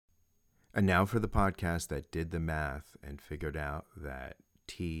And now for the podcast that did the math and figured out that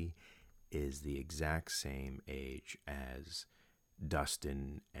T is the exact same age as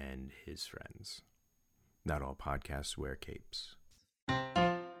Dustin and his friends. Not all podcasts wear capes.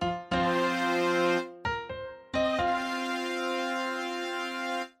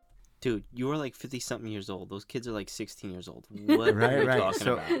 Dude, you are like 50-something years old. Those kids are like 16 years old. What are you talking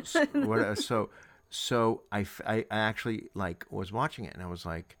about? So I actually like was watching it and I was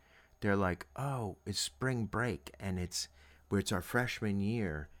like, they're like, oh, it's spring break and it's our freshman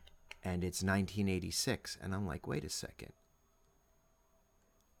year and it's 1986. And I'm like, wait a second.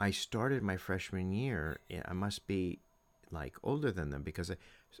 I started my freshman year. I must be like older than them because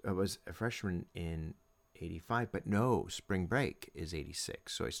I was a freshman in 85, but no, spring break is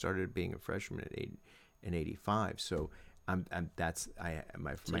 86. So I started being a freshman in 85. So my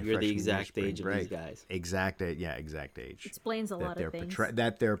you're the exact age of these guys. Exact age. Explains a lot of things.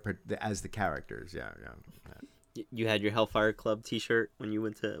 That they're as the characters. Yeah. You had your Hellfire Club T-shirt when you were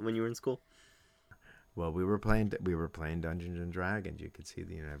in school. Well, we were playing Dungeons and Dragons. You could see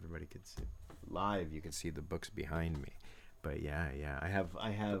everybody could see live. You could see the books behind me. But yeah, I have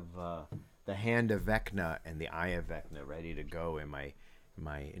the Hand of Vecna and the Eye of Vecna ready to go in my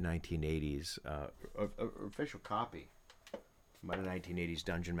 1980s official copy. My 1980s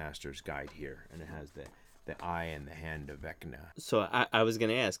Dungeon Master's Guide here, and it has the Eye and the Hand of Vecna. So I was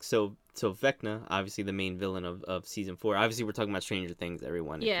gonna ask. So Vecna, obviously the main villain of season 4. Obviously, we're talking about Stranger Things,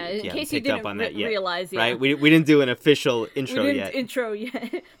 everyone. Yeah, in case you didn't realize. Yeah. Right? We didn't do an official intro yet. Intro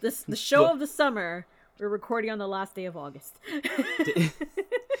yet. The show of the summer. We're recording on the last day of August.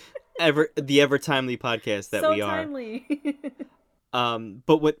 The ever timely podcast that we are. So timely.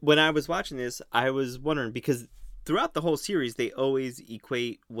 But when I was watching this, I was wondering because throughout the whole series, they always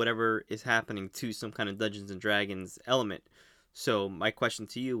equate whatever is happening to some kind of Dungeons and Dragons element. So my question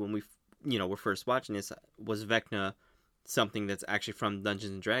to you, when we're first watching this, was Vecna something that's actually from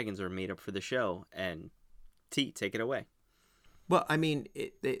Dungeons and Dragons or made up for the show? And T, take it away. Well, I mean,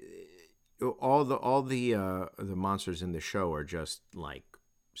 all the monsters in the show are just like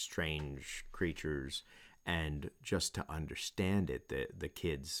strange creatures, and just to understand it, the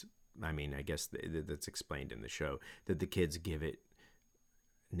kids. I mean, I guess that's explained in the show that the kids give it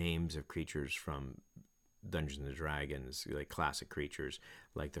names of creatures from Dungeons and Dragons, like classic creatures.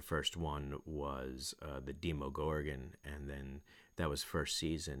 Like the first one was the Demogorgon, and then that was first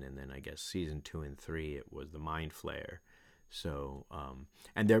season, and then I guess season 2 and 3 it was the Mind Flayer. So,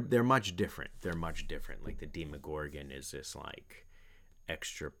 and they're much different. They're much different. Like the Demogorgon is this like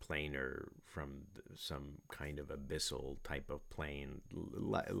extraplanar from some kind of abyssal type of plane,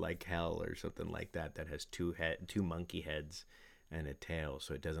 like hell or something like that has two monkey heads and a tail,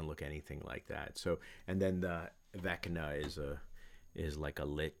 so it doesn't look anything like that. So, and then the Vecna is like a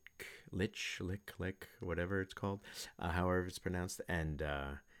lich, whatever it's called, however it's pronounced, and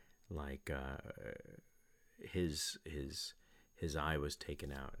his eye was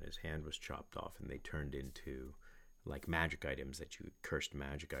taken out and his hand was chopped off, and they turned into like magic items cursed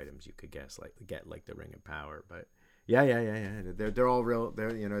magic items you could get like the Ring of Power. But yeah. They're all real.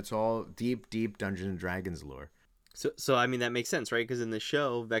 It's all deep Dungeons and Dragons lore. So I mean that makes sense, right? Because in the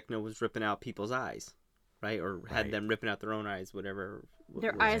show, Vecna was ripping out people's eyes, right? Or had them ripping out their own eyes, whatever.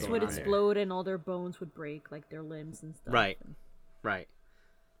 Their eyes would explode and all their bones would break, like their limbs and stuff. Right.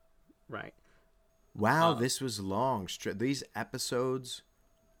 Wow, this was long. These episodes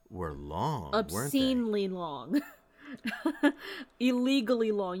were long, obscenely long.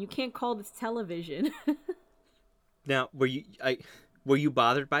 Illegally long. You can't call this television. Now, were you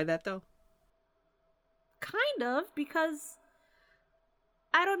bothered by that though? Kind of, because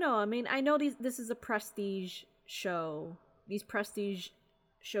I don't know. I mean, I know this is a prestige show. These prestige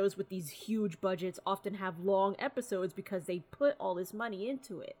shows with these huge budgets often have long episodes because they put all this money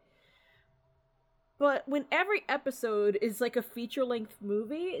into it. But when every episode is like a feature-length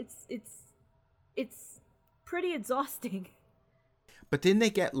movie, it's pretty exhausting. But didn't they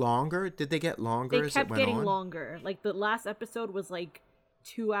get longer? Did they get longer as it went on? They kept getting longer. Like the last episode was like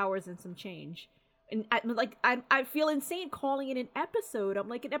 2 hours and some change. And I feel insane calling it an episode. I'm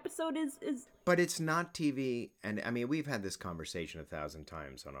like, an episode is. But it's not TV, and I mean we've had this conversation 1,000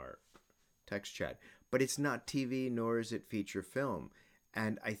 times on our text chat. But it's not TV, nor is it feature film.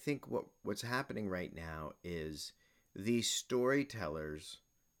 And I think what's happening right now is these storytellers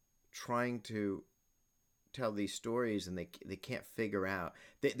trying to tell these stories, and they can't figure out.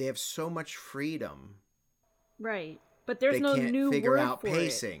 They have so much freedom, right? But there's no new word for it. They can't figure out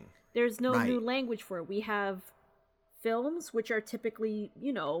pacing. There's no new language for it. We have films, which are typically,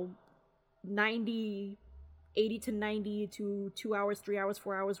 90 80 to 90 to 2 hours, 3 hours,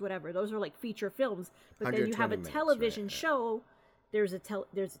 4 hours, whatever. Those are like feature films. But then you have a 120 minutes, television right, show. There's a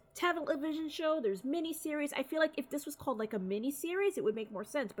television show. There's miniseries. I feel like if this was called like a miniseries, it would make more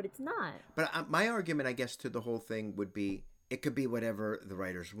sense. But it's not. But my argument, I guess, to the whole thing would be it could be whatever the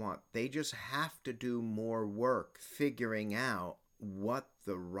writers want. They just have to do more work figuring out what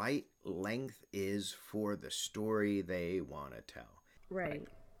the right length is for the story they want to tell. Right.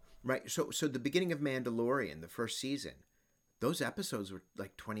 Right. So the beginning of Mandalorian, the first season, those episodes were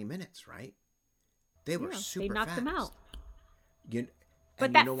like 20 minutes, right? They were super They knocked fast. them out.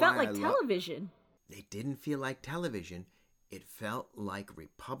 But that felt like television. They didn't feel like television. It felt like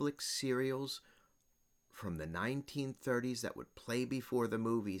Republic serials from the 1930s that would play before the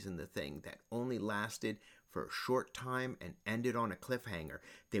movies and the thing that only lasted for a short time and ended on a cliffhanger.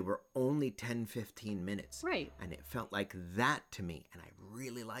 They were only 10, 15 minutes. Right. And it felt like that to me, and I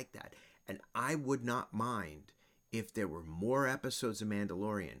really like that. And I would not mind if there were more episodes of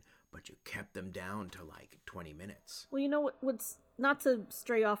Mandalorian, but you kept them down to like 20 minutes. Well, you know what's not to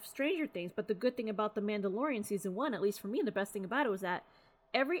stray off Stranger Things, but the good thing about The Mandalorian season 1, at least for me, the best thing about it was that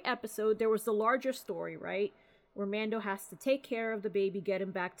every episode there was the larger story, right? Where Mando has to take care of the baby, get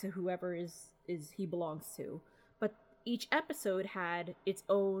him back to whoever is he belongs to. But each episode had its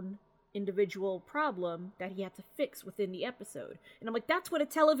own individual problem that he had to fix within the episode. And I'm like, that's what a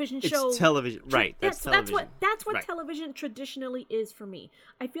television show... It's television, right. That's television. That's what right. television traditionally is for me.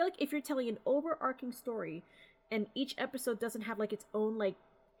 I feel like if you're telling an overarching story and each episode doesn't have like its own like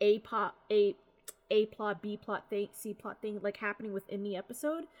A plot, B plot thing, C plot thing like happening within the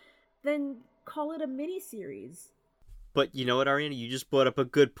episode, then call it a mini-series. But you know what, Ariana? You just brought up a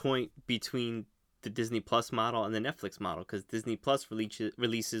good point between the Disney Plus model and the Netflix model, because Disney Plus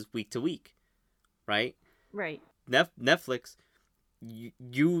releases week to week, right? Right. Netflix,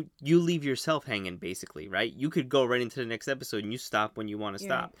 you leave yourself hanging, basically, right? You could go right into the next episode and you stop when you want to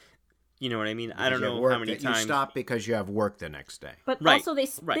stop. You know what I mean? Because I don't know how many times you stop because you have work the next day. But Right, also,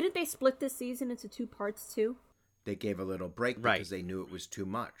 didn't they split this season into 2 parts too? They gave a little break because Right. they knew it was too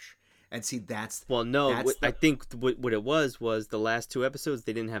much. And see, that's... Well, no, that's I think what it was the last 2 episodes,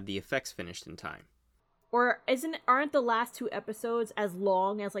 they didn't have the effects finished in time. Or aren't the last 2 episodes as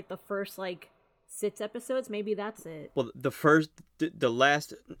long as like the first like 6 episodes? Maybe that's it. Well, the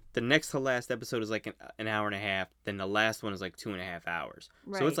next to last episode is like an hour and a half. Then the last one is like 2.5 hours.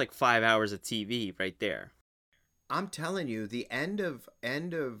 Right. So it's like 5 hours of TV right there. I'm telling you, the end of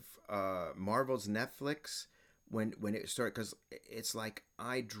Marvel's Netflix, when it started, because it's like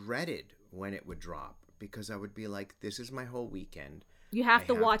I dreaded when it would drop, because I would be like, this is my whole weekend. You have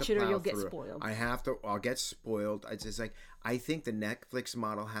to watch it or plow you'll get through. spoiled. I'll get spoiled. It's just like, I think the Netflix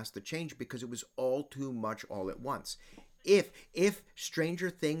model has to change because it was all too much all at once. If Stranger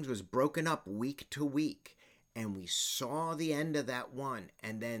Things was broken up week to week and we saw the end of that one,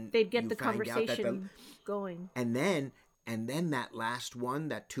 and then they'd get the conversation going. And then that last one,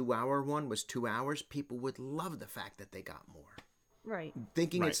 that 2-hour one was 2 hours, people would love the fact that they got more. Right.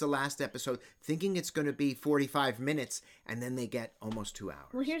 Thinking Right. it's the last episode, thinking it's going to be 45 minutes, and then they get almost 2 hours.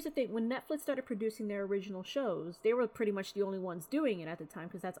 Well, here's the thing. When Netflix started producing their original shows, they were pretty much the only ones doing it at the time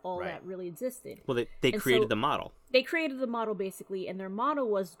because that's all Right. that really existed. Well, they And created so- the model. They created the model basically, and their model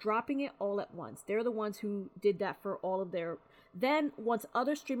was dropping it all at once. They're the ones who did that for all of their... Then, once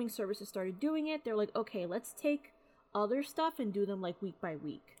other streaming services started doing it, they're like, okay, let's take other stuff and do them like week by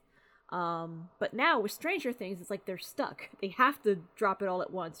week. But now with Stranger Things, it's like they're stuck. They have to drop it all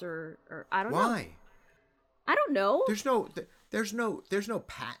at once, or I don't know. Why? I don't know. There's no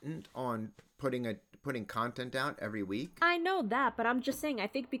patent on putting content out every week. I know that, but I'm just saying, I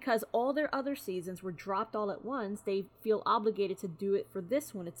think because all their other seasons were dropped all at once, they feel obligated to do it for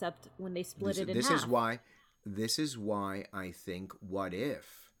this one, except when they split it in half. This is why I think What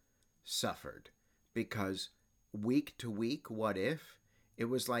If suffered, because week to week, What If, it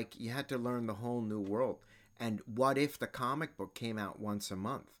was like you had to learn the whole new world. And What If the comic book came out once a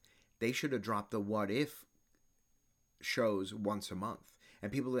month? They should have dropped the What If shows once a month.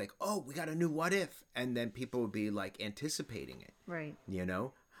 And people were like, oh, we got a new What If. And then people would be like anticipating it. Right. You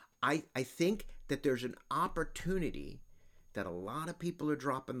know? I think that there's an opportunity that a lot of people are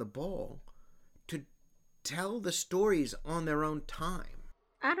dropping the ball to tell the stories on their own time.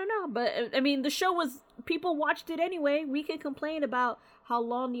 I don't know, but I mean, the show was, people watched it anyway. We can complain about how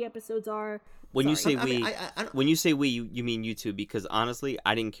long the episodes are. When you Sorry. say I mean, when you say we, you mean you two, because honestly,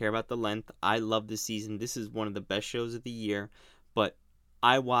 I didn't care about the length. I love this season. This is one of the best shows of the year, but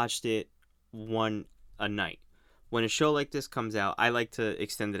I watched it one a night. When a show like this comes out, I like to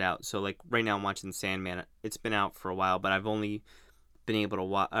extend it out. So like right now I'm watching Sandman. It's been out for a while, but I've only been able to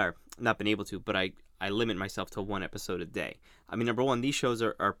watch, or not been able to, but I I limit myself to one episode a day. I mean, number one, these shows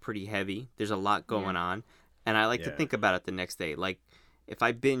are pretty heavy. There's a lot going on, and I like to think about it the next day. Like, if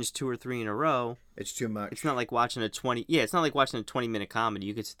I binge 2 or 3 in a row, it's too much. It's not like watching a 20-minute comedy.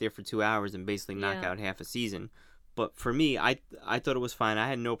 You could sit there for 2 hours and basically knock out half a season. But for me, I thought it was fine. I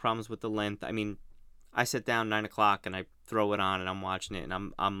had no problems with the length. I mean, I sit down 9 o'clock and I throw it on and I'm watching it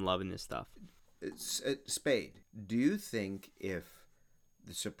and I'm loving this stuff. Spade, do you think if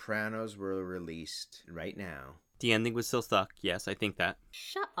The Sopranos were released right now, the ending was still stuck? Yes, I think that.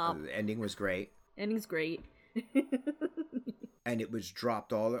 Shut up. The ending was great. Ending's great. And it was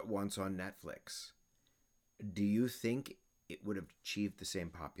dropped all at once on Netflix. Do you think it would have achieved the same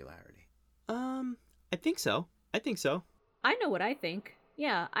popularity? I think so. I know what I think.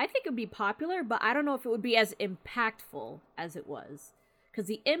 Yeah, I think it would be popular, but I don't know if it would be as impactful as it was. Because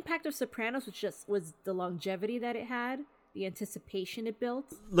the impact of Sopranos was the longevity that it had, the anticipation it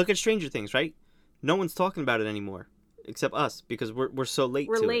built. Look at Stranger Things, right? No one's talking about it anymore, except us, because we're so late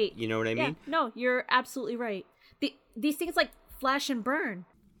to it. You know what I mean? Yeah, no, you're absolutely right. These things like flash and burn.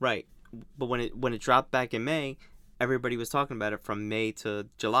 Right, but when it dropped back in May, everybody was talking about it from May to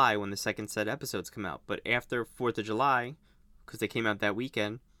July when the second set episodes come out. But after 4th of July, because they came out that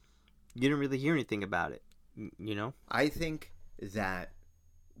weekend, you didn't really hear anything about it, you know? I think that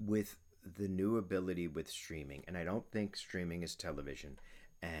with the new ability with streaming, and I don't think streaming is television,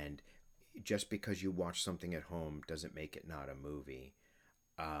 and just because you watch something at home doesn't make it not a movie.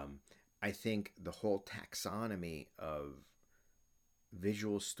 I think the whole taxonomy of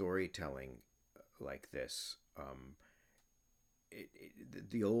visual storytelling like this,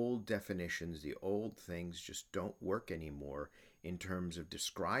 the old definitions, the old things just don't work anymore in terms of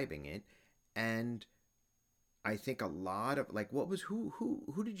describing it. And I think a lot of, like, what was,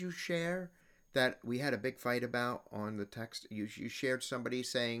 who did you share that we had a big fight about on the text? You shared somebody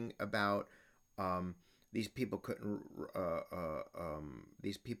saying about these people couldn't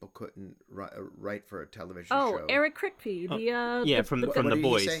write for a television show. Oh, Eric Kripke, from The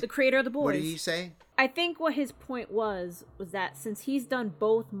Boys, the creator of The Boys. What did he say? I think what his point was that since he's done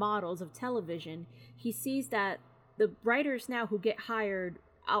both models of television, he sees that the writers now who get hired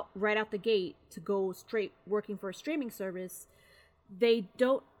right out the gate to go straight working for a streaming service, they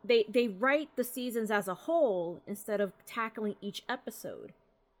write the seasons as a whole instead of tackling each episode.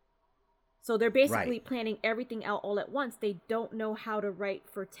 So they're basically planning everything out all at once. They don't know how to write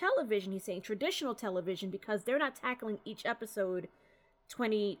for television, he's saying, traditional television, because they're not tackling each episode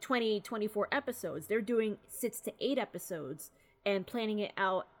 24 episodes. They're doing 6 to 8 episodes and planning it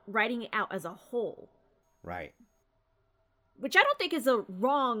out, writing it out as a whole. Right. Which I don't think is a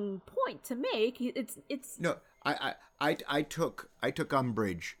wrong point to make. It's No, I took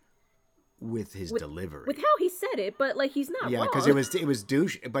umbrage with his delivery, with how he said it, but like he's not wrong. Yeah, because it was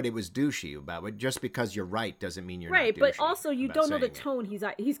douche, but it was douchey about it. Just because you're right doesn't mean you're right. Not But also, you don't know the it. tone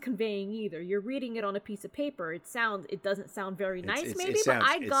he's conveying either. You're reading it on a piece of paper. It doesn't sound very nice, maybe. But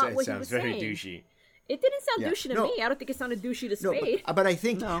I got what he was saying. It sounds very douchey. It didn't sound douchey to me. I don't think it sounded douchey to Spade. But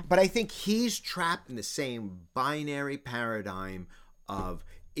I think he's trapped in the same binary paradigm of,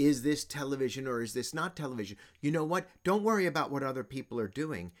 is this television or is this not television? You know what? Don't worry about what other people are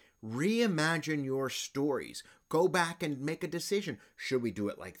doing. Reimagine your stories. Go back and make a decision. Should we do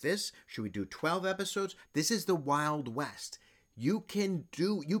it like this? Should we do 12 episodes? This is the Wild West. You can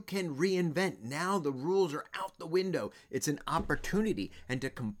reinvent. Now the rules are out the window. It's an opportunity. And to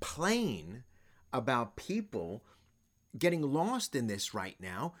complain about people getting lost in this right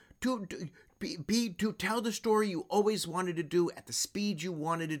now, to tell the story you always wanted to do at the speed you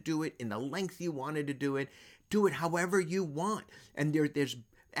wanted to do it, in the length you wanted to do it however you want. And there's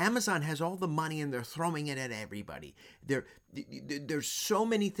Amazon has all the money and they're throwing it at everybody. There's so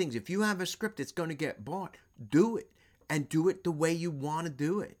many things. If you have a script that's going to get bought, do it, and do it the way you want to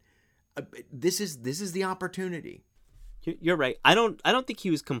do it. This is the opportunity. You're right. I don't think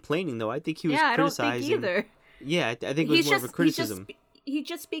he was complaining though. I think he was criticizing. I don't think either. Yeah, I think it was more of a criticism. He's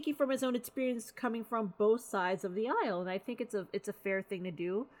just speaking from his own experience, coming from both sides of the aisle, and I think it's a fair thing to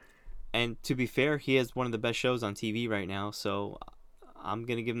do. And to be fair, he has one of the best shows on TV right now, so I'm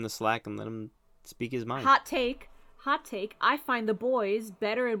gonna give him the slack and let him speak his mind. Hot take. I find The Boys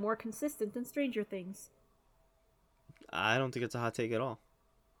better and more consistent than Stranger Things. I don't think it's a hot take at all.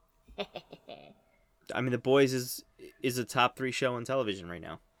 I mean, The Boys is a top 3 show on television right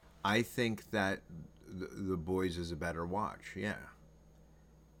now. I think that The Boys is a better watch. Yeah.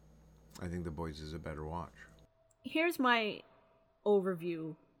 I think The Boys is a better watch. Here's my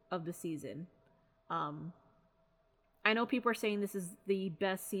overview of the season. I know people are saying this is the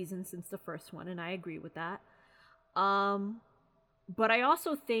best season since the first one, and I agree with that. But I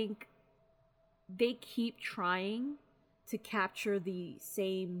also think they keep trying to capture the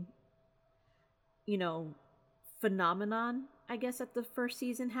same, you know, phenomenon, I guess, that the first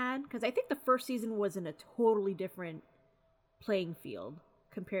season had. Because I think the first season was in a totally different playing field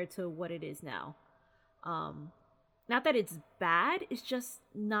compared to what it is now. Not that it's bad, it's just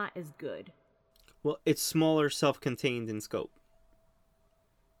not as good. Well, it's smaller, self-contained in scope.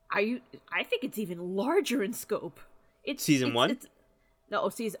 I think it's even larger in scope. Season 1? No,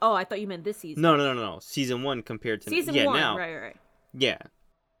 season. Oh, I thought you meant this season. No. Season 1 compared to season 1. Now, right. Yeah.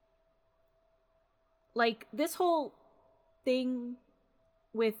 Like this whole thing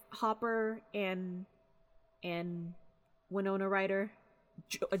with Hopper and Winona Ryder,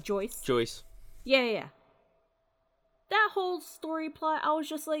 Joyce. Yeah. That whole story plot, I was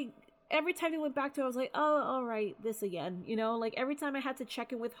just like, every time they went back to it, I was like, oh, all right, this again. You know, like every time I had to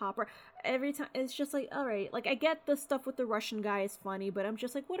check in with Hopper, every time it's just like, all right, like I get the stuff with the Russian guy is funny, but I'm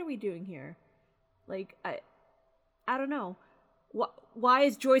just like, what are we doing here? Like, I don't know. Why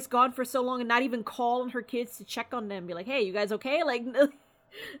is Joyce gone for so long and not even call on her kids to check on them? Be like, hey, you guys okay? Like,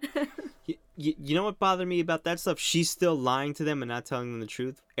 you know what bothered me about that stuff? She's still lying to them and not telling them the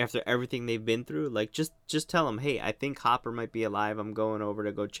truth after everything they've been through. Like, just tell them, hey, I think Hopper might be alive. I'm going over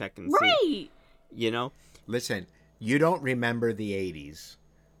to go check and see. Right. You know? Listen, you don't remember the 80s,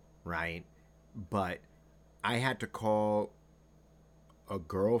 right? But I had to call a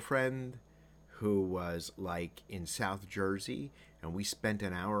girlfriend who was like in South Jersey, and we spent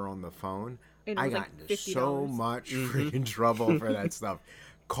an hour on the phone. I got into so much freaking trouble for that stuff.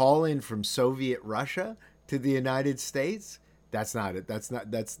 Calling from Soviet Russia to the United States, that's not it. That's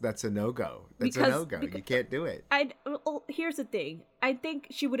a no-go. That's a no-go. You can't do it. Here's the thing. I think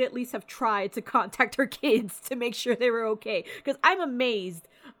she would at least have tried to contact her kids to make sure they were okay. Because I'm amazed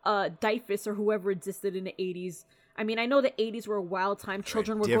Dyfus or whoever existed in the 80s. I mean, I know the 80s were a wild time.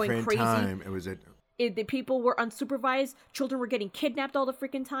 Children were going crazy. Time. It was the people were unsupervised. Children were getting kidnapped all the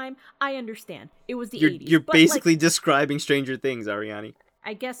freaking time. I understand. It was the 80s. You're basically describing Stranger Things, Ariani.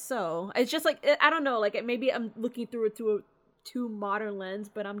 I guess so. It's just like, I don't know. Like, maybe I'm looking through it through a too modern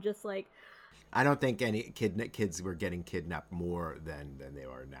lens, but I'm just like, I don't think any kids were getting kidnapped more than they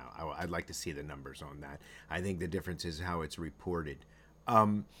are now. I'd like to see the numbers on that. I think the difference is how it's reported.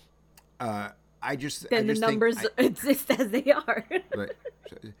 The numbers exist as they are. Right.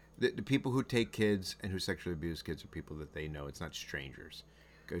 The people who take kids and who sexually abuse kids are people that they know. It's not strangers,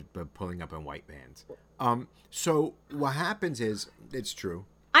 but pulling up in white vans. So what happens is, it's true.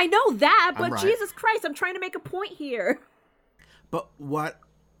 I know that, but right. Jesus Christ, I'm trying to make a point here. But what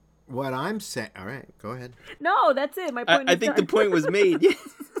I'm saying, all right, go ahead. No, that's it. My point. I think the point was made.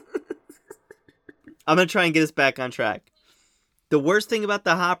 I'm gonna try and get us back on track. The worst thing about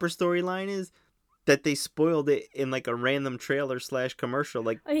the Hopper storyline is that they spoiled it in like a random trailer / commercial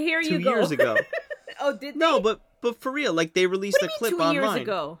like 2 years ago. Oh, did they? No, but for real, like they released a clip online. 2 years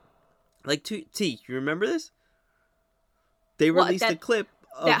ago? Like you remember this? They released a clip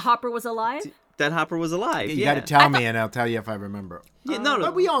that Hopper was alive. That Hopper was alive. You got to tell me, and I'll tell you if I remember. Yeah, no.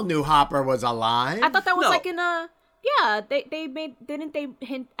 But we all knew Hopper was alive. I thought that was like in a. Yeah, didn't they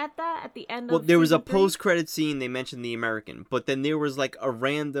hint at that at the end of. Well, there was a 3? post-credit scene. They mentioned the American, but then there was like a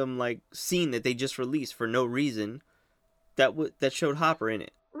random like scene that they just released for no reason, that showed Hopper in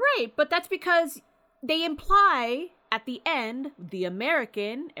it. Right, but that's because they imply at the end the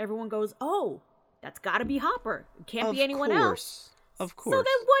American. Everyone goes, "Oh, that's got to be Hopper. It can't be anyone else." Of course. So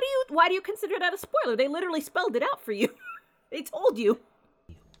then why do you consider that a spoiler? They literally spelled it out for you. They told you.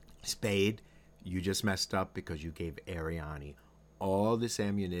 Spade, you just messed up because you gave Ariani all this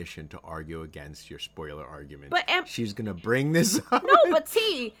ammunition to argue against your spoiler argument. But she's going to bring this up. No, but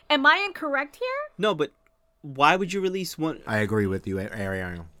T, am I incorrect here? No, but why would you release one? I agree with you,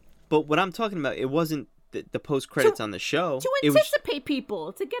 Ariani. But what I'm talking about, it wasn't the post-credits on the show. To anticipate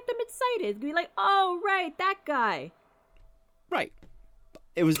people, to get them excited. Be like, oh, right, that guy. Right.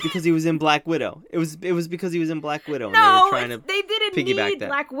 It was because he was in Black Widow. It was because he was in Black Widow. No, and they didn't need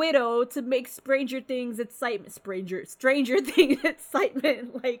Black Widow to make Stranger Things excitement. Stranger Things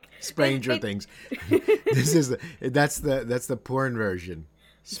excitement, like Stranger Things. That's the porn version.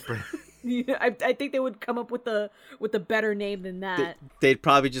 Yeah, I think they would come up with a better name than that. They'd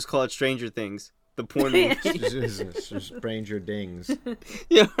probably just call it Stranger Things, the porn movie. Stranger Dings.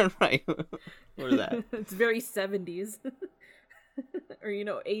 Yeah, right. What is that? It's very 70s. Or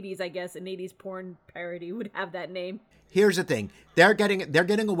 80s, I guess. An 80s porn parody would have that name. Here's the thing: they're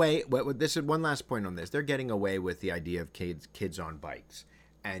getting away. This is one last point on this. They're getting away with the idea of kids on bikes,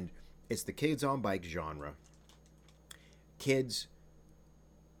 and it's the kids on bikes genre. Kids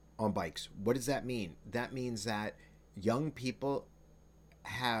on bikes. What does that mean? That means that young people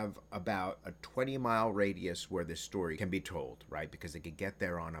have about a 20-mile radius where this story can be told, right? Because they could get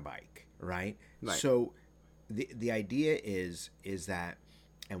there on a bike, right? Right. So the idea is that,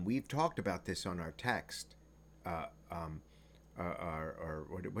 and we've talked about this on our text, or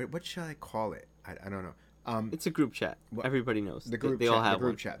what should I call it? I don't know. It's a group chat. Everybody knows. The group they chat. all have the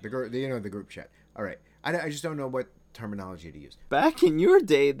group one. chat. The group chat. All right. I just don't know what terminology to use. Back in your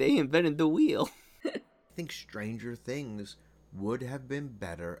day, they invented the wheel. I think Stranger Things would have been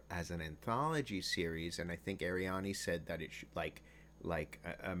better as an anthology series, and I think Ariani said that it should like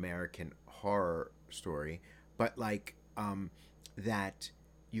American Horror Story, but that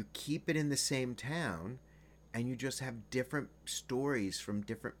you keep it in the same town, and you just have different stories from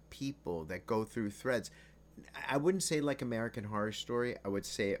different people that go through threads. I wouldn't say like American Horror Story. I would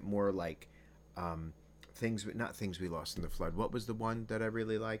say it more like not Things We Lost in the Flood. What was the one that I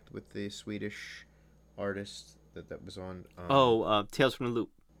really liked with the Swedish artist that was on? Tales from the Loop.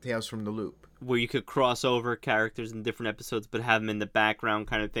 Tales from the Loop. Where you could cross over characters in different episodes, but have them in the background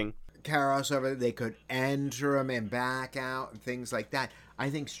kind of thing. Crossover, they could enter them and back out and things like that. I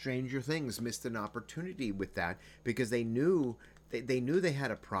think Stranger Things missed an opportunity with that because they knew they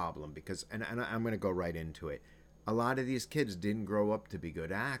had a problem because, and I'm going to go right into it. A lot of these kids didn't grow up to be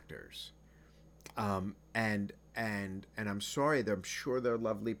good actors. And I'm sorry, I'm sure they're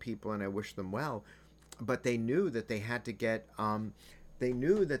lovely people and I wish them well, but they knew that they had to get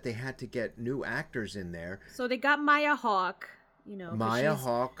new actors in there. So they got Maya Hawke, Maya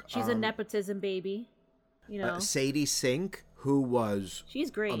Hawke. She's a nepotism baby, Sadie Sink, who was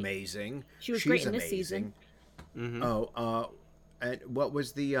she's great, amazing. She was great in this season. Mm-hmm. And what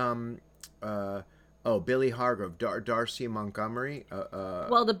was the Billy Hargrove, Darcy Montgomery.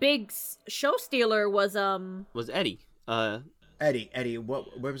 Well, the big show stealer was Eddie. Eddie.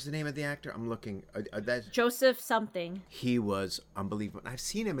 What was the name of the actor? I'm looking. That's Joseph something. He was unbelievable. I've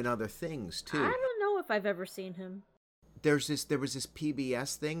seen him in other things too. I don't know if I've ever seen him. There was this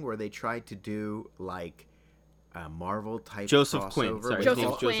PBS thing where they tried to do like a Marvel type Joseph crossover. Quinn. Sorry,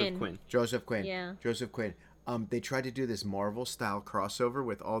 Joseph Quinn. Joseph Quinn. Yeah. Joseph Quinn. They tried to do this Marvel style crossover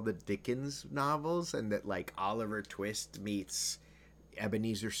with all the Dickens novels, and that like Oliver Twist meets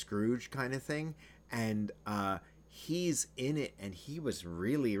Ebenezer Scrooge kind of thing, and he's in it, and he was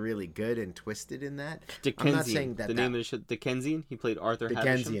really, really good and twisted in that. Dickensian. I'm not saying that the name of the show, Dickensian. He played Arthur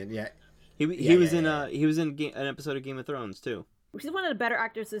Havisham. Dickensian, yeah. He was in an episode of Game of Thrones too. He's one of the better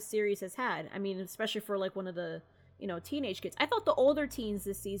actors this series has had. I mean, especially for like one of the teenage kids. I thought the older teens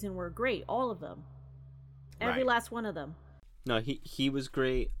this season were great, all of them, every last one of them. No, he was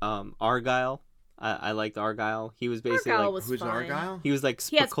great. Argyle. I liked Argyle. He was basically Argyle like was who's fine. Argyle? he was like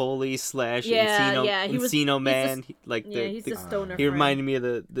Spicoli / He's Encino Man. he's the stoner. He reminded me of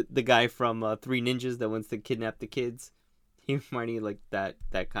the guy from Three Ninjas that wants to kidnap the kids. He reminded me like that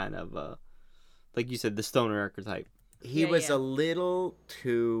kind of like you said, the stoner archetype. He was a little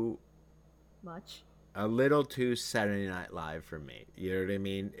too much. A little too Saturday Night Live for me. You know what I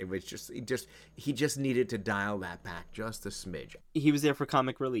mean? It was he just needed to dial that back just a smidge. He was there for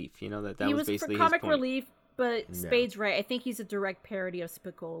comic relief. That he was basically for comic his point. relief. But Spade's right. I think he's a direct parody of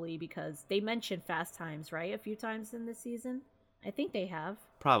Spicoli because they mentioned Fast Times, right, a few times in this season. I think they have.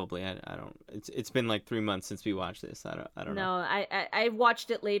 Probably. I don't. It's been like 3 months since we watched this. I don't know. No, I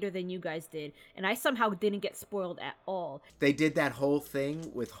watched it later than you guys did, and I somehow didn't get spoiled at all. They did that whole thing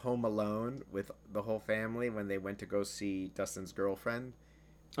with Home Alone with the whole family when they went to go see Dustin's girlfriend.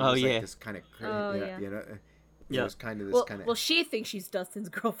 It was like this kind of it was kind of this kind of. Well, she thinks she's Dustin's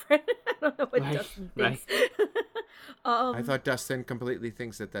girlfriend. I don't know what Dustin thinks. I thought Dustin completely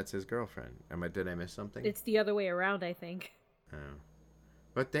thinks that that's his girlfriend. Did I miss something? It's the other way around, I think. Oh.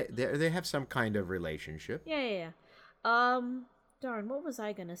 But they have some kind of relationship. Yeah. Darn, what was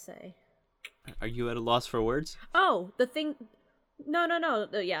I gonna say? Are you at a loss for words? Oh, the thing. No.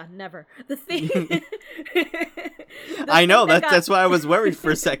 Yeah, never. The thing. I know that's why I was worried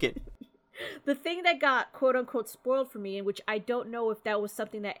for a second. The thing that got quote unquote spoiled for me, and which I don't know if that was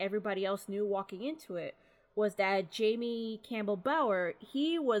something that everybody else knew walking into it, was that Jamie Campbell Bower,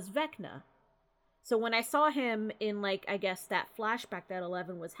 he was Vecna. So when I saw him in, like, I guess that flashback that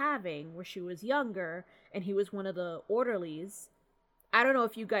Eleven was having, where she was younger, and he was one of the orderlies, I don't know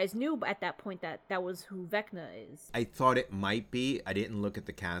if you guys knew at that point that was who Vecna is. I thought it might be. I didn't look at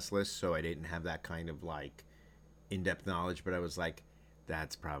the cast list, so I didn't have that kind of, like, in-depth knowledge, but I was like,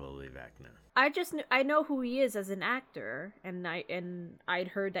 that's probably Vecna. I know who he is as an actor, and I'd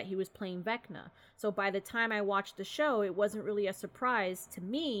heard that he was playing Vecna. So by the time I watched the show, it wasn't really a surprise to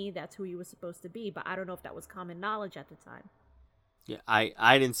me that's who he was supposed to be, but I don't know if that was common knowledge at the time. Yeah,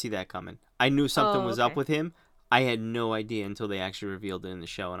 I didn't see that coming. I knew something was up with him. I had no idea until they actually revealed it in the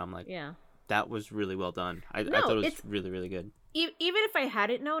show, and I'm like, Yeah. that was really well done. I No, thought it was it's- really, really good. Even if I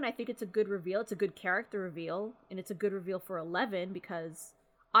hadn't known, I think it's a good reveal. It's a good character reveal, and it's a good reveal for 11 because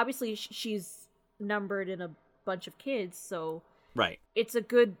obviously she's numbered in a bunch of kids, so Right. it's a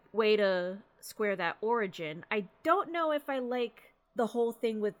good way to square that origin. I don't know if I like the whole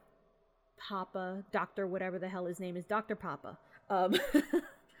thing with Papa, Doctor, whatever the hell his name is, Dr. Papa.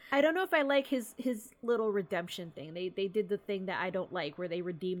 I don't know if I like his little redemption thing. They did the thing that I don't like, where they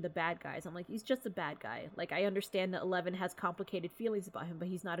redeem the bad guys. I'm like, he's just a bad guy. Like, I understand that 11 has complicated feelings about him, but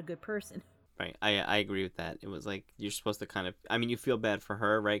he's not a good person. Right. I agree with that. It was like, you're supposed to kind of, I mean, you feel bad for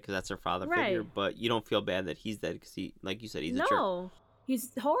her, right? Because that's her father figure, Right. but you don't feel bad that he's dead because he, like you said, he's a jerk. No,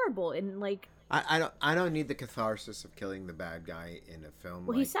 he's horrible, and like, I don't need the catharsis of killing the bad guy in a film.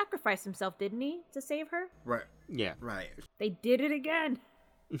 well, he sacrificed himself, didn't he, to save her? Right. Yeah. Right. They did it again.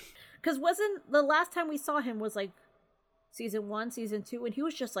 Because wasn't the last time we saw him was like season 1, season 2, and he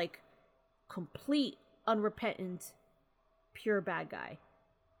was just like complete, unrepentant, pure bad guy.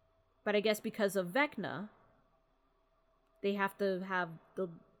 But I guess because of Vecna, they have to have the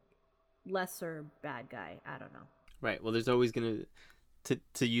lesser bad guy. I don't know. Right. Well, there's always going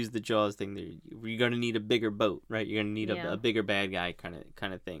to use the Jaws thing. You're going to need a bigger boat, right? You're going to need Yeah. a bigger bad guy kind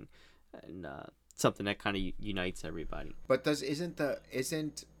of thing. And something that kind of unites everybody. But isn't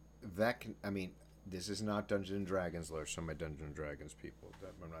Vecna? I mean, this is not Dungeons and Dragons lore. So my Dungeons and Dragons people,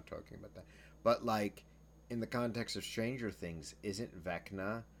 I'm not talking about that. But like, in the context of Stranger Things, isn't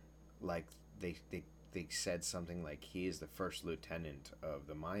Vecna like they said something like he is the first lieutenant of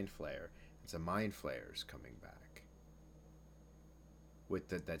the Mind Flayer? It's the Mind Flayers coming back. With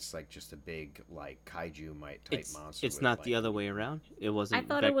that's like just a big like kaiju type monster. It's not the other way around. It I wasn't.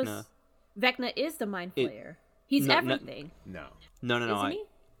 thought Vecna. it was Vecna is the Mind Flayer. He's No, everything. No. No. Isn't he?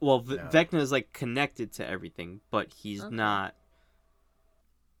 Well, No. Vecna is like connected to everything, but he's Okay. not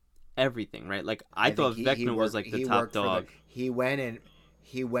everything, right? Like I thought think Vecna was like the top dog. He went in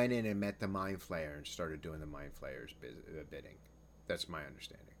and met the Mind Flayer and started doing the Mind Flayer's bidding. That's my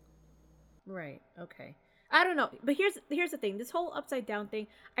understanding. Right. Okay. I don't know, but here's the thing. This whole upside down thing,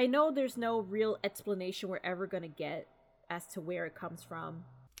 I know there's no real explanation we're ever gonna get as to where it comes from.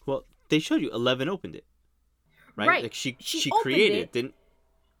 Well, they showed you 11 opened it, right? Right. Like she opened created it. it.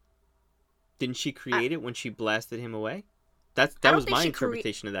 Didn't she create it when she blasted him away? That don't was think my she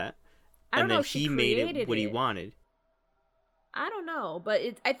interpretation of that. I don't And know then if she he made it created what he it. wanted. I don't know, but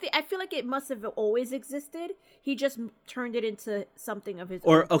I feel like it must have always existed. He just turned it into something of his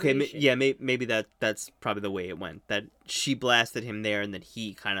Or own okay, creation. yeah, maybe that's probably the way it went. That she blasted him there, and then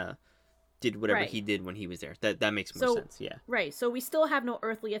he kind of did whatever Right. he did when he was there. That makes more So- sense. Yeah. Right. So we still have no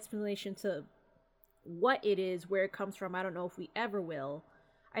earthly explanation to what it is, where it comes from. I don't know if we ever will.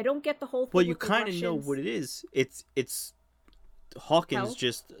 I don't get the whole thing. Well, you with the kind of know Russians. what it is. It's Hawkins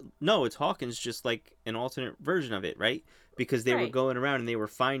Hell? it's Hawkins just like an alternate version of it, right? Because they were Right. going around and they were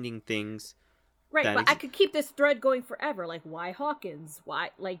finding things. Right, that but I could keep this thread going forever. Like, why Hawkins?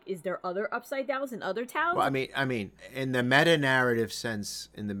 Why, like, is there other upside downs in other towns? Well, I mean, in the meta narrative sense,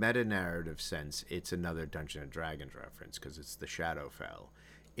 it's another Dungeons and Dragons reference because it's the Shadowfell.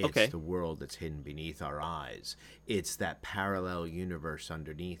 It's Okay. the world that's hidden beneath our eyes. It's that parallel universe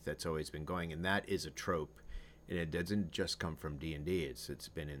underneath that's always been going, and that is a trope. And it doesn't just come from D&D. It's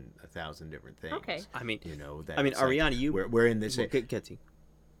been in 1,000 different things. Okay. I mean, You know that. I mean, it's like, Ariana, we're in this. Well, get to.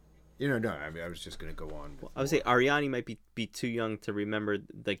 No. I mean, I was just gonna go on. I would say Ariani might be too young to remember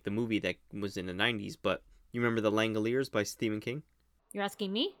like the movie that was in the 90s, but you remember The Langoliers by Stephen King? You're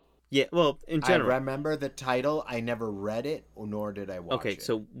asking me? Yeah, well, in I general. remember the title. I never read it, nor did I watch it. Okay,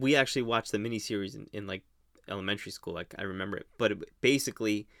 so we actually watched the miniseries in like elementary school. Like I remember it, but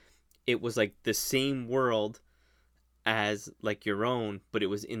basically, it was like the same world as like your own, but it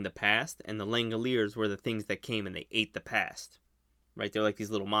was in the past, and the Langoliers were the things that came and they ate the past. Right? They're like these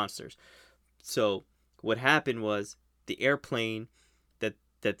little monsters. So what happened was the airplane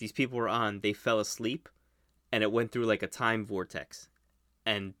that these people were on, they fell asleep, and it went through like a time vortex,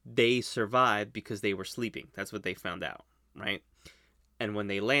 and they survived because they were sleeping. That's what they found out, right? And when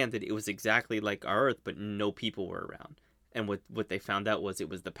they landed, it was exactly like our Earth, but no people were around. And what they found out was it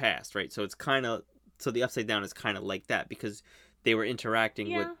was the past, right? So it's kind of the Upside Down is kind of like that because they were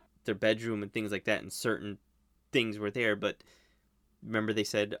interacting with their bedroom and things like that, and certain things were there, but remember they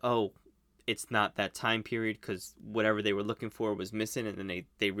said, oh, it's not that time period because whatever they were looking for was missing, and then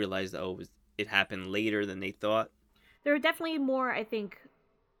they realized, oh, it happened later than they thought. There were definitely more, I think.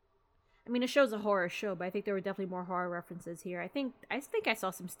 I mean, the show's a horror show, but I think there were definitely more horror references here. I think I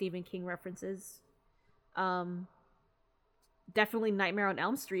saw some Stephen King references. Definitely Nightmare on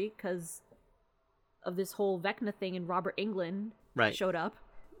Elm Street, because this whole Vecna thing, and Robert Englund Right. showed up,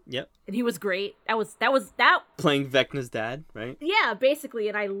 Yep. and he was great. That Playing Vecna's dad, right? yeah, basically,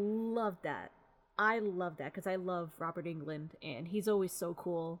 and I loved that. I love that because I love Robert Englund, and he's always so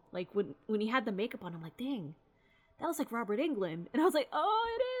cool. Like when he had the makeup on, I'm like, dang, that was like Robert Englund, and I was like,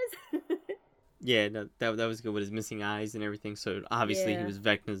 oh, it is. Yeah, no, that was good with his missing eyes and everything. So obviously he Yeah. was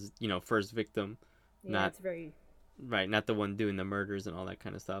Vecna's, first victim, Yeah, not it's very. right, not the one doing the murders and all that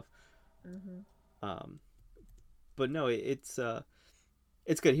kind of stuff. Mm-hmm. But no, it's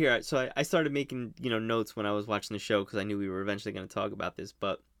good here. So I started making notes when I was watching the show because I knew we were eventually going to talk about this.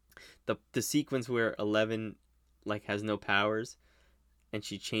 But the sequence where 11 like has no powers, and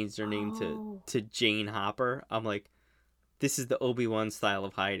she changed her name Oh. to Jane Hopper. I'm like, this is the Obi-Wan style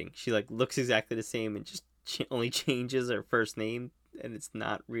of hiding. She like looks exactly the same and just only changes her first name, and it's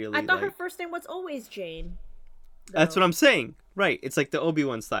not really. I thought her like... first name was always Jane. That's though. what I'm saying. Right. It's like the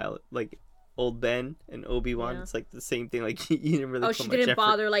Obi-Wan style. Like old Ben and Obi-Wan. Yeah. It's like the same thing. Like you didn't really Oh, put she much didn't effort.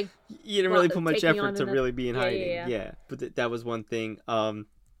 bother like. You didn't really put much taking effort on to enough- really be in Yeah, hiding. yeah, yeah. But that was one thing.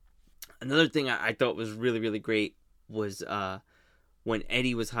 Another thing I thought was really, really great was when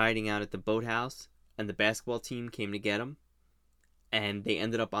Eddie was hiding out at the boathouse and the basketball team came to get him. And they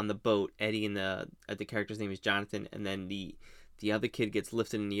ended up on the boat. Eddie and the character's name is Jonathan. And then the other kid gets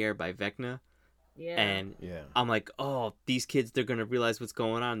lifted in the air by Vecna. Yeah. And Yeah. I'm like, oh, these kids, they're going to realize what's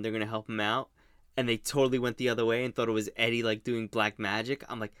going on. They're going to help him out. And they totally went the other way and thought it was Eddie, like, doing black magic.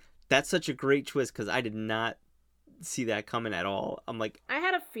 I'm like, that's such a great twist because I did not see that coming at all. I'm like, I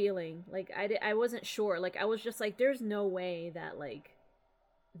had a feeling, like I wasn't sure. Like I was just like, there's no way that like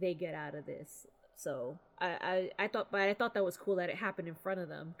they get out of this. So I thought that was cool that it happened in front of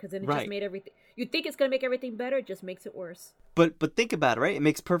them because then it Right. just made everything. You think it's gonna make everything better, it just makes it worse. but think about it, right? It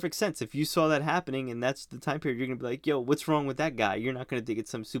makes perfect sense. If you saw that happening and that's the time period, you're going to be like, yo, what's wrong with that guy? You're not going to think it's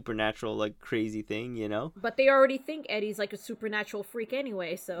some supernatural, like, crazy thing, But they already think Eddie's like a supernatural freak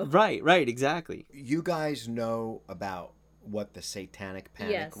anyway. So Right, exactly. You guys know about what the Satanic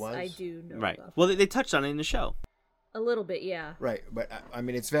Panic yes, was? I do know. Right. About Well, they touched on it in the show. a little bit, yeah. Right, but I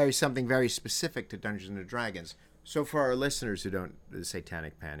mean, it's something very specific to Dungeons and Dragons. So for our listeners who don't, the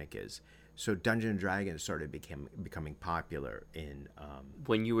Satanic Panic is. So Dungeons and Dragons started becoming popular in.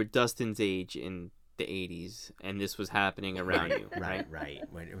 When you were Dustin's age in the 80s and this was happening around you, right? Right.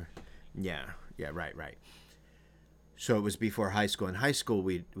 Yeah, right. So it was before high school. In high school,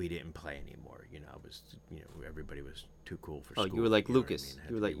 we didn't play anymore. It was everybody was too cool for Oh, school. you were like know what I Lucas. mean?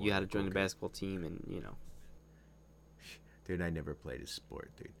 You were to like, be you one had to of the join the cool kids. basketball team and. Dude, I never played a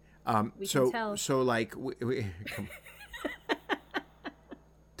sport, dude. We can tell. So like we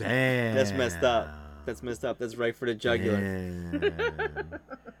damn. That's messed up. That's right for the jugular.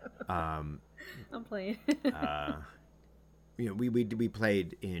 Damn. I'm playing. We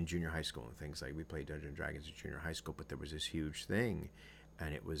played in junior high school and things like we played Dungeons and Dragons in junior high school, but there was this huge thing,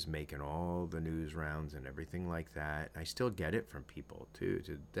 and it was making all the news rounds and everything like that. I still get it from people too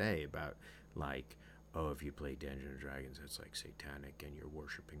today about like, oh, if you play Dungeons and Dragons, it's like satanic and you're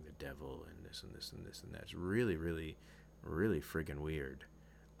worshiping the devil and this and this and this and that. It's really, really, really friggin' weird.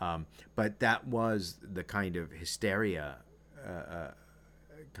 But that was the kind of hysteria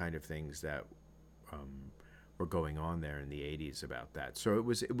kind of things that were going on there in the 80s about that. So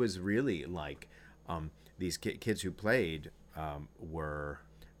it was really like these kids who played were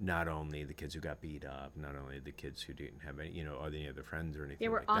not only the kids who got beat up, not only the kids who didn't have any, any other friends or anything They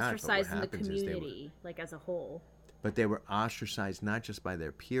were like that. But what ostracized in the happens is community, like as a whole. but they were ostracized not just by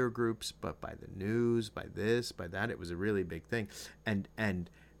their peer groups, but by the news, by this, by that. It was a really big thing.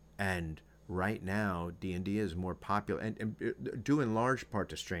 And right now, D&D is more popular, and due in large part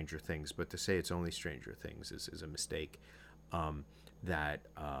to Stranger Things, but to say it's only Stranger Things is a mistake. That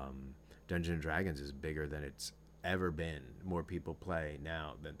Dungeons and Dragons is bigger than it's ever been. More people play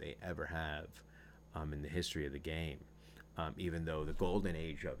now than they ever have in the history of the game. Even though the golden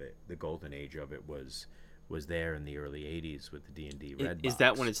age of it was there in the early 80s with the D&D Red Is Box.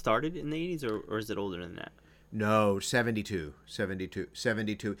 that when it started in the 80s or is it older than that? No, 72.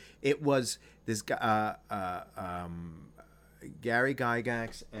 It was this guy, Gary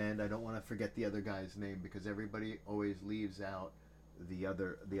Gygax, and I don't want to forget the other guy's name because everybody always leaves out the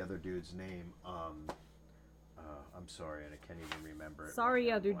other dude's name. I'm sorry, and I can't even remember it.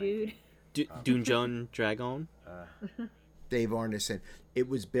 Sorry, I'm other blanking. dude. Dungeon Dragon? Dave Arneson. It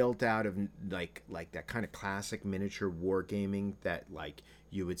was built out of like that kind of classic miniature wargaming that like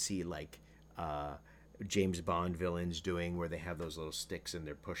you would see like James Bond villains doing, where they have those little sticks and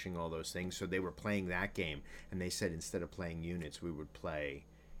they're pushing all those things. So they were playing that game, and they said instead of playing units, we would play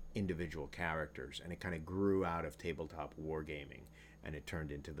individual characters, and it kind of grew out of tabletop wargaming. and it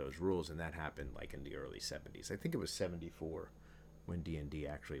turned into those rules, and that happened like in the early 70s. I think it was 74 when D&D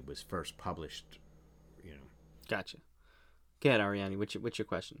actually was first published, you know. Gotcha. Go ahead, Ariane. What's your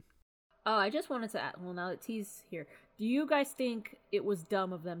question? Oh, I just wanted to ask, well, now that T's here, do you guys think it was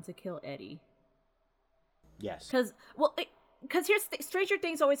dumb of them to kill Eddie? Yes. Because here's Stranger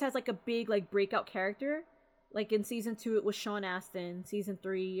Things always has like a big like breakout character. Like in season 2 it was Sean Astin. Season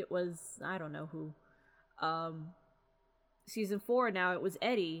 3 it was I don't know who. Season 4 now it was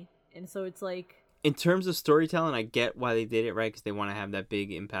Eddie, and so it's like, in terms of storytelling, I get why they did it, right? Because they want to have that big,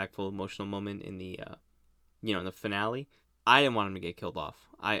 impactful, emotional moment in the, in the finale. I didn't want him to get killed off.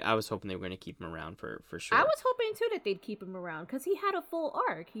 I was hoping they were going to keep him around for sure. I was hoping too that they'd keep him around because he had a full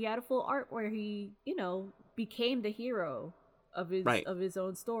arc. He had a full arc where he, became the hero of his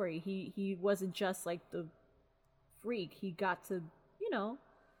own story. He wasn't just like the freak. He got to,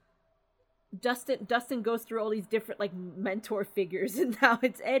 Dustin goes through all these different like mentor figures, and now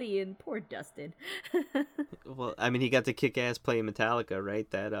it's Eddie, and poor Dustin. Well, I mean, he got to kick ass playing Metallica, right?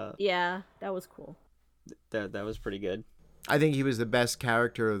 Yeah, that was cool. That was pretty good. I think he was the best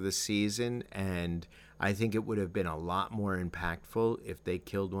character of the season, and I think it would have been a lot more impactful if they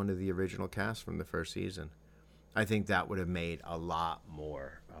killed one of the original cast from the first season. I think that would have made a lot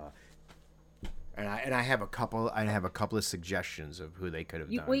more. And I have a couple of suggestions of who they could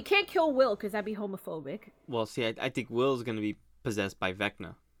have done. Well, you can't kill Will because that'd be homophobic. Well, see, I think Will's going to be possessed by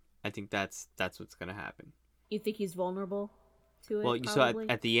Vecna. I think that's what's going to happen. You think he's vulnerable to it? Well, you saw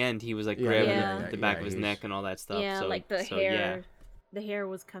at the end he was like grabbing the back of his neck and all that stuff. Yeah, so, like the hair. Yeah. The hair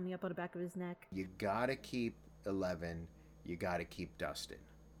was coming up on the back of his neck. You gotta keep 11. You gotta keep Dustin.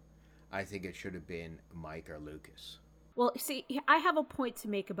 I think it should have been Mike or Lucas. Well, see, I have a point to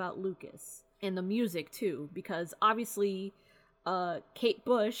make about Lucas and the music too, because obviously, Kate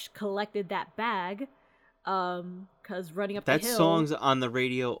Bush collected that bag, because Running Up the Hill. That song's on the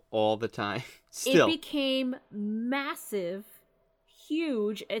radio all the time. Still, it became massive,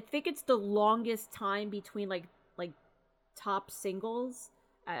 huge. I think it's the longest time between like top singles.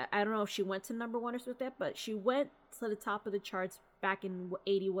 I don't know if she went to number 1 or something like that, but she went to the top of the charts back in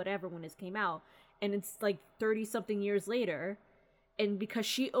 80 whatever when it came out, and it's like 30 something years later, and because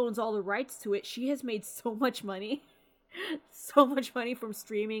she owns all the rights to it, she has made so much money. So much money from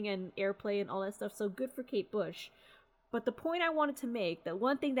streaming and airplay and all that stuff. So good for Kate Bush. But the point I wanted to make, that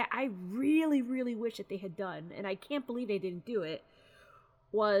one thing that I really, really wish that they had done, and I can't believe they didn't do it,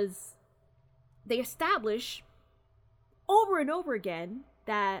 was they establish over and over again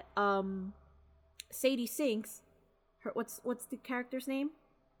that Sadie Sinks, what's the character's name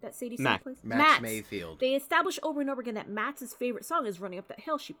that Sadie Sinks plays? Max Mayfield. They establish over and over again that Max's favorite song is Running Up That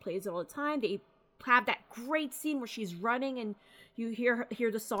Hill. She plays it all the time. They have that great scene where she's running and you hear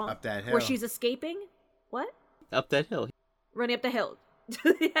the song Up That Hill, where she's escaping. What? Up that hill. Running up the hill.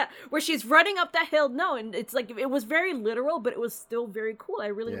 Yeah, where she's running up that hill. No, and it's like, it was very literal, but it was still very cool. I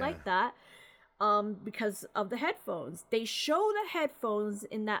really liked that. Because of the headphones. They show the headphones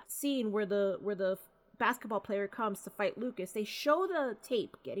in that scene where the basketball player comes to fight Lucas. They show the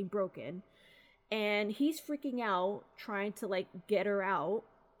tape getting broken, and he's freaking out, trying to like get her out.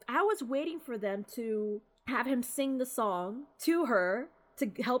 I was waiting for them to have him sing the song to her to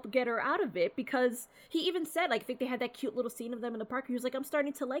help get her out of it, because he even said, like, I think they had that cute little scene of them in the park. He was like, I'm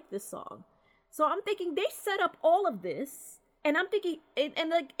starting to like this song. So I'm thinking they set up all of this, and I'm thinking, and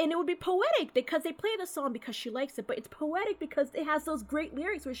it would be poetic because they play the song because she likes it, but it's poetic because it has those great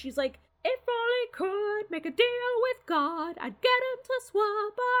lyrics where she's like, if only could make a deal with God, I'd get him to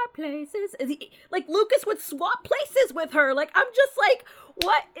swap our places. Like, Lucas would swap places with her. Like, I'm just like,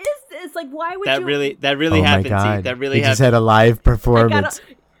 what is this? Like, why would that you? really oh happened. My God. See, that really we happened. just had a live performance.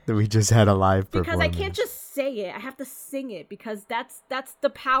 We just had a live because performance. I can't just say it. I have to sing it because that's the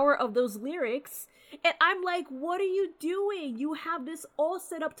power of those lyrics. And I'm like, what are you doing? You have this all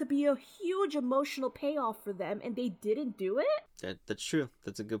set up to be a huge emotional payoff for them, and they didn't do it? That's true.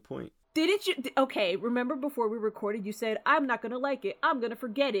 That's a good point. Didn't you? Okay, remember before we recorded, you said, I'm not going to like it. I'm going to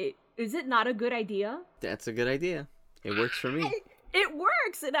forget it. Is it not a good idea? That's a good idea. It works for me. It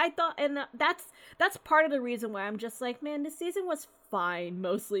works. And I thought, and that's part of the reason why I'm just like, man, this season was fine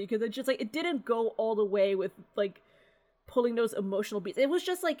mostly, because it just like, it didn't go all the way with like pulling those emotional beats. It was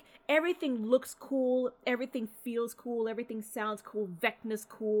just like, everything looks cool. Everything feels cool. Everything sounds cool. Vecna's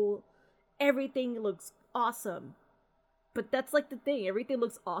cool. Everything looks awesome. But that's like the thing. Everything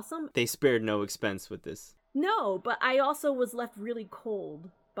looks awesome. They spared no expense with this. No, but I also was left really cold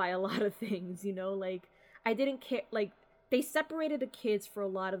by a lot of things, like I didn't care. Like, they separated the kids for a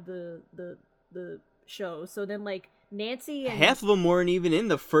lot of the show. So then like Nancy and half of them weren't even in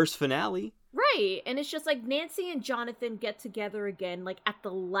the first finale. Right. Right. And it's just like Nancy and Jonathan get together again, like at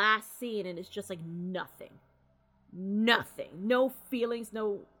the last scene, and it's just like nothing. Nothing. No feelings,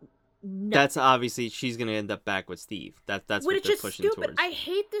 no nothing. That's obviously she's gonna end up back with Steve. That's But what it's they're just pushing stupid. towards. I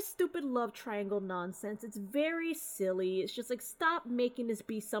hate this stupid love triangle nonsense. It's very silly. It's just like, stop making this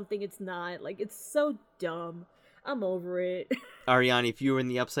be something it's not. Like, it's so dumb. I'm over it. Ariane, if you were in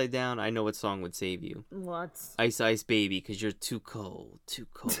the Upside Down, I know what song would save you. What? Ice Ice Baby, because you're too cold, too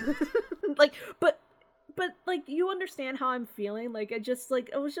cold. Like, but like, you understand how I'm feeling. Like, I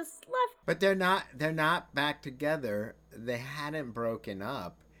was just left. But they're not back together. They hadn't broken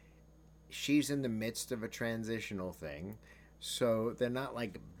up. She's in the midst of a transitional thing, so they're not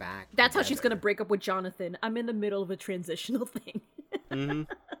like back. That's how she's together. gonna break up with Jonathan. I'm in the middle of a transitional thing. Mm-hmm.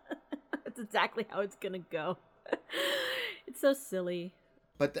 That's exactly how it's gonna go. It's so silly.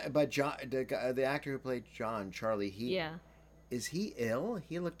 But John, the actor who played John, Charlie, is he ill?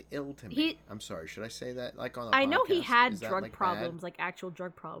 He looked ill to me. I'm sorry. Should I say that? Like on the I know he podcast? had Is that, drug like, problems, bad? like actual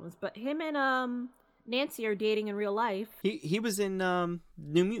drug problems. But him and Nancy are dating in real life. He was in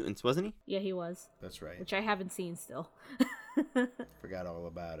New Mutants, wasn't he? Yeah, he was. That's right. Which I haven't seen still. Forgot all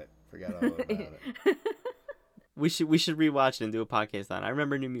about it. We should rewatch it and do a podcast on it. I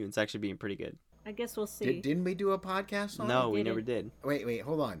remember New Mutants actually being pretty good. I guess we'll see. Didn't we do a podcast on No, it? we didn't. never did. Wait,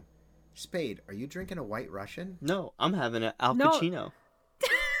 hold on. Spade, are you drinking a White Russian? No, I'm having an Al No. Pacino.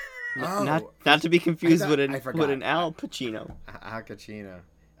 Oh, Not to be confused I with forgot. an Al Pacino. Al Pacino.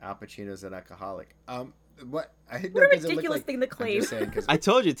 Al Pacino's an alcoholic. What? What a ridiculous thing to claim. I'm just saying, 'cause I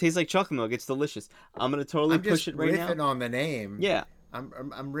told you it tastes like chocolate milk. It's delicious. I'm gonna totally I'm push just it right now. riffing on the name. Yeah. I'm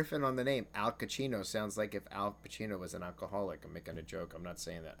riffing on the name. Al Pacino sounds like if Al Pacino was an alcoholic. I'm making a joke. I'm not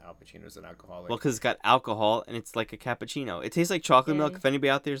saying that Al Pacino's an alcoholic. Well, because it's got alcohol and it's like a cappuccino. It tastes like chocolate milk. Okay. If anybody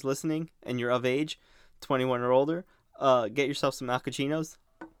out there is listening and you're of age, 21 or older, get yourself some Al Pacinos.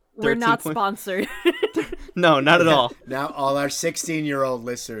 We're not 13 sponsored. No, not at all. Now all our 16-year-old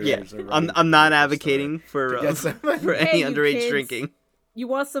listeners Yeah, are ready I'm to not get advocating to for get some- for Hey, any you underage kids. drinking. You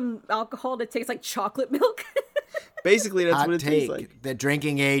want some alcohol that tastes like chocolate milk? Basically, that's Hot what it take. tastes like. The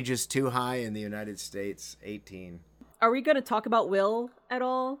drinking age is too high in the United States. 18. Are we going to talk about Will at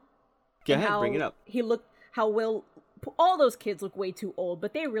all? Go And ahead, how bring it up. How Will, all those kids look way too old,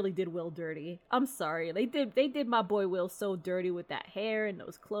 but they really did Will dirty. I'm sorry. They did my boy Will so dirty with that hair and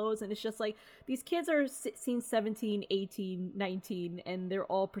those clothes. And it's just like, these kids are 16, 17, 18, 19, and they're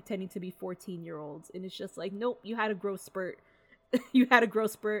all pretending to be 14-year-olds. And it's just like, nope, you had a growth spurt. You had a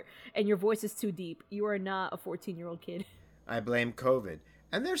growth spurt, and your voice is too deep. You are not a 14-year-old kid. I blame COVID.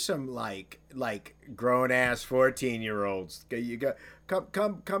 And there's some like grown ass 14-year-olds. You go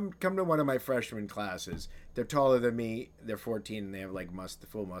come to one of my freshman classes. They're taller than me. They're 14 and they have like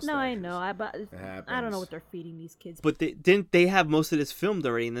full mustaches. No, I know. But I don't happens. know what they're feeding these kids. But didn't they have most of this filmed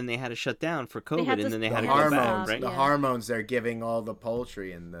already, and then they had to shut down for COVID, had and to- then they they had to had go to back, stop, right? The yeah. hormones they're giving all the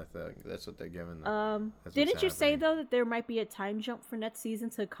poultry and the thing. That's what they're giving them. That's Didn't what's you say happening. though that there might be a time jump for next season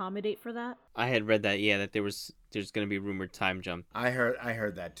to accommodate for that? I had read that, yeah, that there's going to be a rumored time jump. I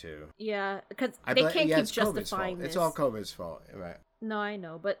heard that too. Yeah, because I they bel- can't yeah, keep it's COVID's justifying fault. this. It's all COVID's fault, right? No, I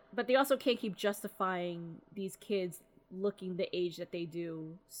know, but they also can't keep justifying these kids looking the age that they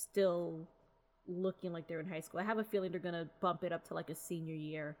do, still looking like they're in high school. I have a feeling they're gonna bump it up to like a senior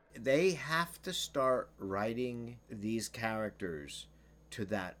year. They have to start writing these characters to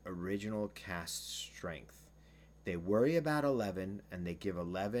that original cast strength. They worry about 11, and they give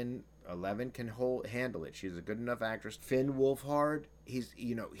 11 can handle it. She's a good enough actress. Finn Wolfhard, he's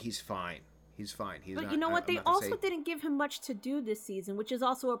fine. He's fine. He's But not, you know what? I'm They not gonna also say- didn't give him much to do this season, which is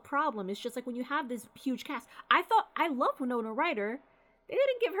also a problem. It's just like when you have this huge cast. I love Winona Ryder. They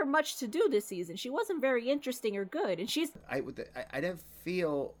didn't give her much to do this season. She wasn't very interesting or good, and she's I didn't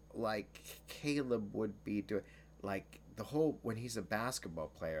feel like Caleb would be doing like the whole when he's a basketball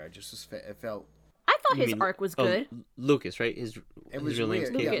player. It felt I thought You his mean- arc was oh, good. Lucas, right? His was real name's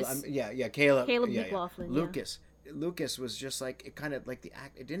weird. Caleb. Lucas. Yeah, Caleb. Caleb yeah, McLaughlin, yeah. Lucas was just like it kind of like the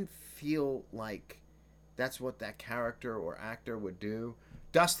act. It didn't feel like that's what that character or actor would do.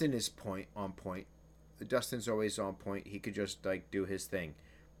 Dustin is on point. Dustin's always on point. He could just like do his thing.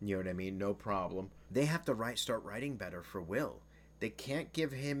 You know what I mean? No problem. They have to start writing better for Will. They can't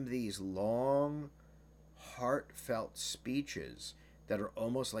give him these long, heartfelt speeches that are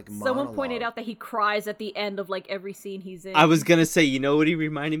almost like Someone monologue. pointed out that he cries at the end of like every scene he's in. I was gonna say, you know what he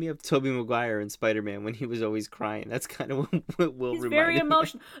reminded me of? Tobey Maguire in Spider-Man when he was always crying. That's kind of what Will He's reminded very me.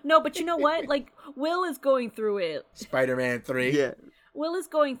 emotional. No, but you know what? Like Will is going through it. Spider-Man 3. Yeah, Will is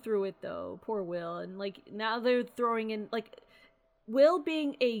going through it though. Poor Will. And like now they're throwing in like Will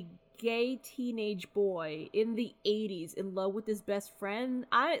being a gay teenage boy in the 80s in love with his best friend,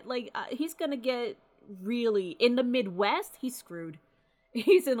 he's gonna get really, in the Midwest, he's screwed.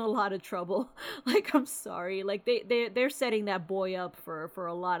 He's in a lot of trouble. Like, I'm sorry. Like, they're setting that boy up for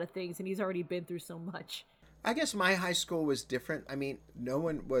a lot of things, and he's already been through so much. I guess my high school was different. I mean, no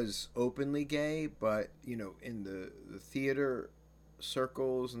one was openly gay, but, you know, in the theater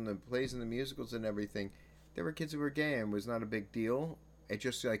circles and the plays and the musicals and everything, there were kids who were gay and it was not a big deal. It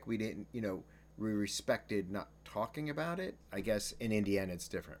just, like, we didn't, you know, we respected not talking about it. I guess in Indiana it's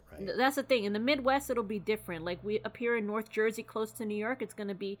different, right? That's the thing. In the Midwest, it'll be different. Like, we up here in North Jersey, close to New York, it's going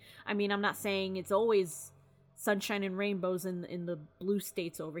to be, I mean, I'm not saying it's always sunshine and rainbows in the blue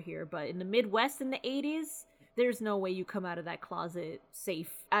states over here, but in the Midwest in the 80s, there's no way you come out of that closet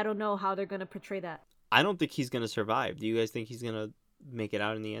safe. I don't know how they're going to portray that. I don't think he's going to survive. Do you guys think he's going to make it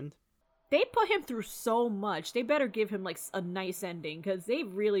out in the end? They put him through so much. They better give him, like, a nice ending, because they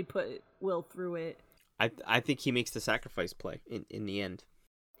really put Will through it. I think he makes the sacrifice play in the end.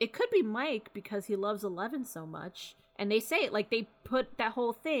 It could be Mike, because he loves Eleven so much. And they say it, like, they put that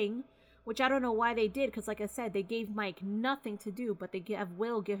whole thing, which I don't know why they did, because, like I said, they gave Mike nothing to do, but they have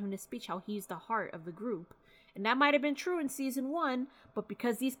Will give him the speech how he's the heart of the group. And that might have been true in season 1, but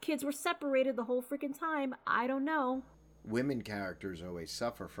because these kids were separated the whole freaking time, I don't know. Women characters always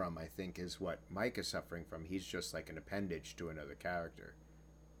suffer from, I think, is what Mike is suffering from. He's just like an appendage to another character,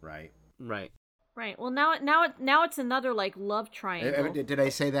 right? Right. Right. Well, now it's another, like, love triangle. Did I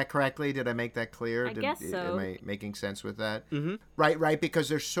say that correctly? Did I make that clear? I guess so. Am I making sense with that? Mm-hmm. Right, because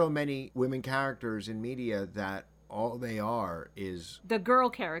there's so many women characters in media that all they are is the girl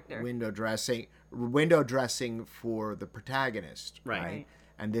character. Window dressing for the protagonist, right?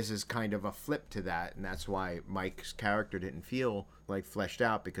 And this is kind of a flip to that, and that's why Mike's character didn't feel like fleshed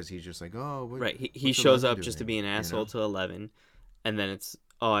out, because he's just like, oh, right. He shows up just to be an asshole to 11, and then it's,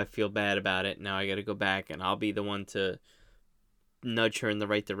 oh, I feel bad about it. Now I got to go back, and I'll be the one to nudge her in the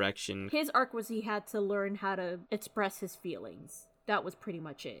right direction. His arc was he had to learn how to express his feelings. That was pretty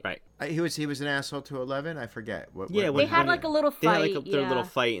much it. Right. He was an asshole to 11. I forget. They had like a little fight. They had their little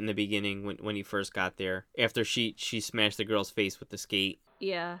fight in the beginning when he first got there. After she smashed the girl's face with the skate.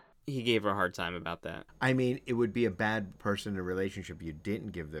 Yeah. He gave her a hard time about that. I mean, it would be a bad person in a relationship you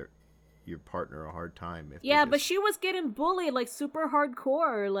didn't give your partner a hard time. But she was getting bullied, like, super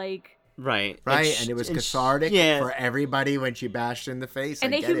hardcore, like... Right. And it was cathartic for everybody when she bashed in the face.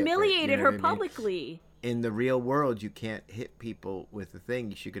 And they humiliated her publicly. In the real world, you can't hit people with a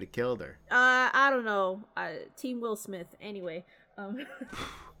thing. She could have killed her. I don't know. Team Will Smith. Anyway.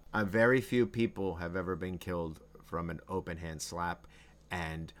 Very few people have ever been killed from an open hand slap,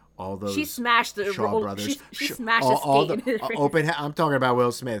 and all those she smashed the Shaw brothers. She smashed all the open. I'm talking about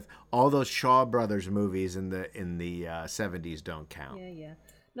Will Smith. All those Shaw brothers movies in the 70s don't count. Yeah.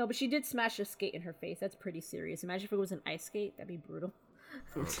 No, but she did smash a skate in her face. That's pretty serious. Imagine if it was an ice skate. That'd be brutal.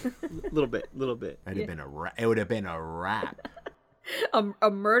 little bit. It would have been a rap. a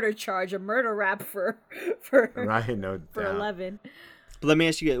murder charge, a murder rap for right, no for doubt. 11. But let me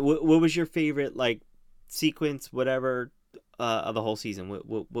ask you, what was your favorite, like, sequence, whatever, of the whole season?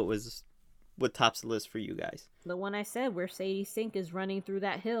 What tops the list for you guys? The one I said, where Sadie Sink is running through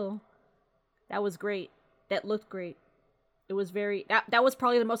that hill. That was great. That looked great. It was very. That was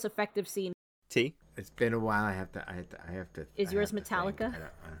probably the most effective scene. T? It's been a while. I have to. Is yours Metallica?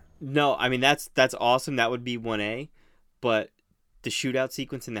 No, I mean that's awesome. That would be 1A, but the shootout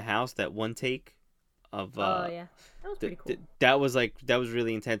sequence in the house, that one take of. Oh yeah, that was pretty cool. That was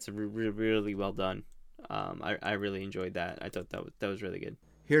really intense and really well done. I really enjoyed that. I thought that was really good.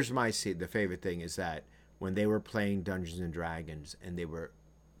 Here's the favorite thing is that when they were playing Dungeons and Dragons and they were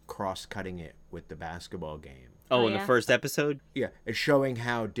cross-cutting it with the basketball game. Oh, in the first episode? Yeah, it's showing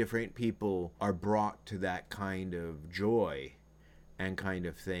how different people are brought to that kind of joy and kind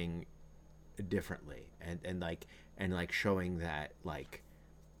of thing differently, and showing that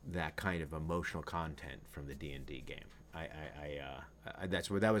that kind of emotional content from the D&D game.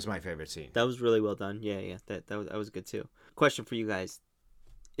 That was my favorite scene. That was really well done. Yeah, that was good too. Question for you guys: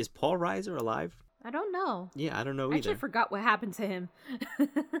 is Paul Reiser alive? I don't know. Yeah, I don't know either. I actually forgot what happened to him.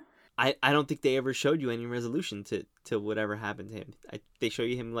 I don't think they ever showed you any resolution to whatever happened to him. They show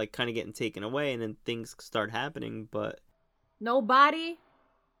you him like kind of getting taken away, and then things start happening, but no body,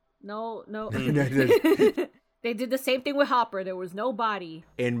 no. They did the same thing with Hopper. There was no body.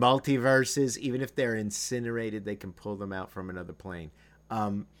 In multiverses, even if they're incinerated, they can pull them out from another plane.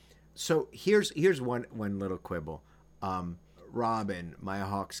 So here's one little quibble. Robin, Maya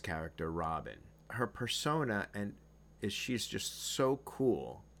Hawke's character, Robin, her persona she's just so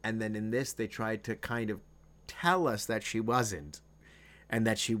cool. And then in this, they tried to kind of tell us that she wasn't. and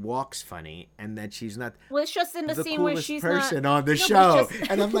that she walks funny, and that she's not Well, it's just in the scene where coolest she's person not on the No, but show. it's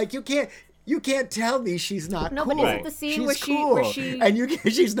just- And I'm like, you can't tell me she's not No, cool. but is it the scene she's where she- cool, where she-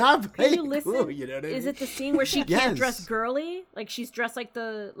 and she's not Can playing you listen? cool? You know what I mean? Is it the scene where she can't Yes. dress girly? Like she's dressed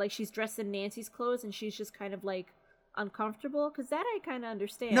she's dressed in Nancy's clothes, and she's just kind of like uncomfortable? Because that I kind of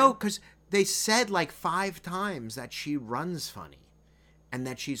understand. No, because they said like 5 times that she runs funny, and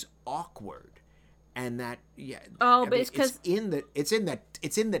that she's awkward, and that Oh, but it's 'cause- it's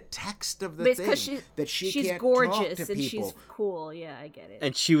in the text of the But it's thing because that she's she's can't gorgeous talk to and people. she's cool. Yeah, I get it.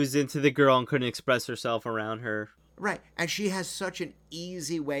 And she was into the girl and couldn't express herself around her. Right, and she has such an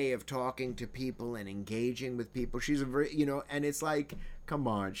easy way of talking to people and engaging with people. She's a very, and it's like, come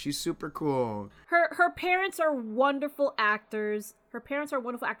on, she's super cool. Her parents are wonderful actors.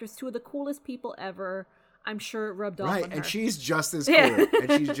 Two of the coolest people ever. I'm sure it rubbed off Right, on her. and she's just as cool. Yeah.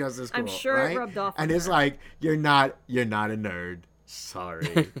 And she's just as cool. I'm sure it right? rubbed off And on it's her. like, you're not a nerd.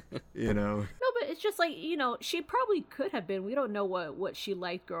 Sorry. No, but it's just like, she probably could have been. We don't know what she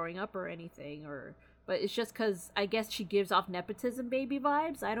liked growing up or anything, but it's just because I guess she gives off nepotism baby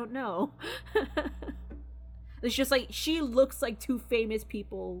vibes. I don't know. It's just like she looks like two famous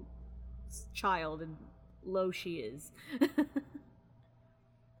people's child, and low she is.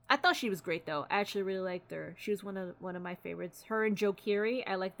 I thought she was great though. I actually really liked her. She was one of my favorites. Her and Joe Keery,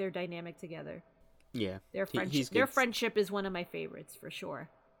 I like their dynamic together. Yeah. Their friendship, he's good. their friendship is one of my favorites for sure.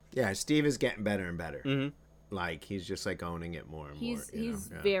 Yeah, Steve is getting better and better. Mm-hmm. Like, he's just like owning it more and more. He's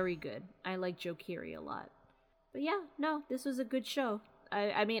Yeah. very good. I like Joe Keery a lot. But yeah, no, this was a good show.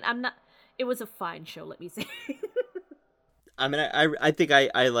 I mean, I'm not. It was a fine show, let me say. I mean, I think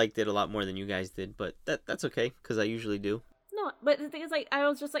I liked it a lot more than you guys did, but that's okay because I usually do. No, but the thing is, like, I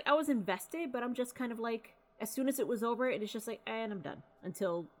was invested, but I'm just kind of like, as soon as it was over, it is just like, and I'm done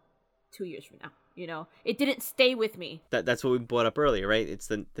until 2 years from now. It didn't stay with me. That's what we brought up earlier, right? It's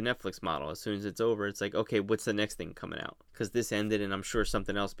the Netflix model. As soon as it's over, it's like, okay, what's the next thing coming out? Because this ended, and I'm sure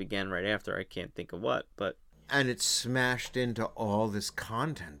something else began right after. I can't think of what, but And it's smashed into all this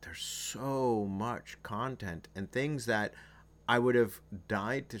content. There's so much content and things that I would have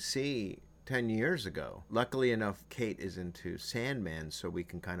died to see 10 years ago. Luckily enough, Kate is into Sandman, so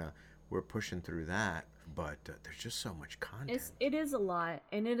we're pushing through that. But there's just so much content. It is a lot,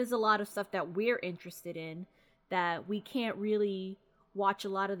 and it is a lot of stuff that we're interested in that we can't really watch a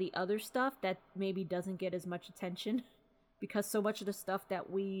lot of the other stuff that maybe doesn't get as much attention because so much of the stuff that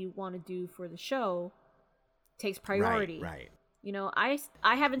we want to do for the show takes priority. Right.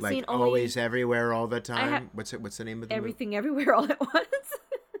 I haven't Like seen only Always Everywhere All the Time. What's the name of the Everything Everywhere All at Once.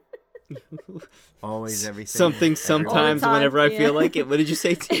 movie? Always Everything. something sometimes time, whenever I yeah. feel like it. What did you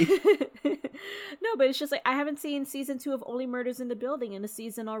say, T? No, but it's just like I haven't seen season 2 of Only Murders in the Building, and the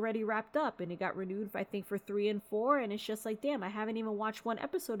season already wrapped up, and it got renewed, I think, for 3 and 4, and it's just like, damn, I haven't even watched one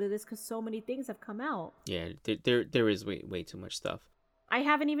episode of this because so many things have come out. Yeah, there is way too much stuff. I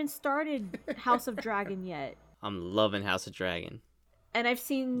haven't even started House of Dragon yet, I'm loving House of Dragon. and I've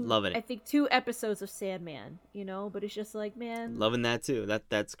seen, Loving it. I think, 2 episodes of Sandman, but it's just like, man, Loving that too.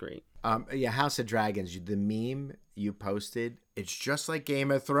 That's great. Yeah, House of Dragons. The meme you posted, it's just like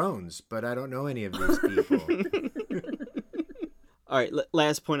Game of Thrones, but I don't know any of these people. All right,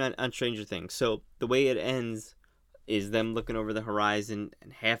 last point on Stranger Things. So the way it ends is them looking over the horizon,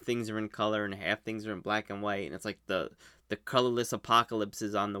 and half things are in color and half things are in black and white, and it's like the colorless apocalypse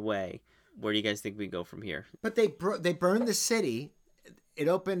is on the way. Where do you guys think we go from here? But they burned the city. It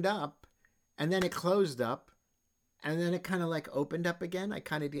opened up, and then it closed up, and then it kind of like opened up again. I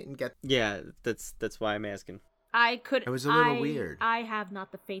kind of didn't get. Yeah, that's why I'm asking. It was a little weird. I have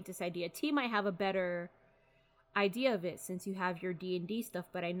not the faintest idea. T might have a better idea of it since you have your D&D stuff,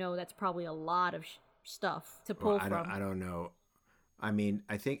 but I know that's probably a lot of stuff to pull from. I don't know. I mean,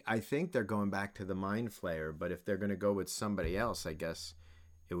 I think they're going back to the Mind Flayer, but if they're going to go with somebody else, I guess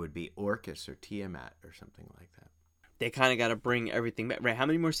it would be Orcus or Tiamat or something like that. They kind of got to bring everything back. Right? How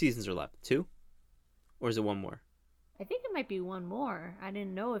many more seasons are left? 2, or is it 1 more? I think it might be 1 more. I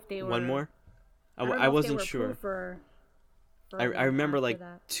didn't know if they were 1 more. don't know I if wasn't they were sure. approved for I remember after like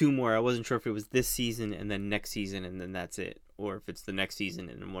that. 2 more. I wasn't sure if it was this season and then next season and then that's it, or if it's the next season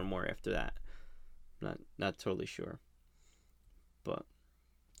and then 1 more after that. Not totally sure. But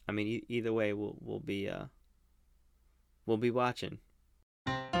I mean, either way, we'll be watching.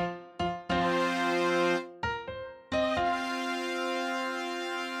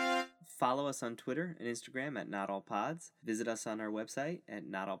 Follow us on Twitter and Instagram at NotAllPods. Visit us on our website at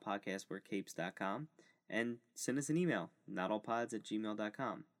notallpodcastwearcapes.com. And send us an email,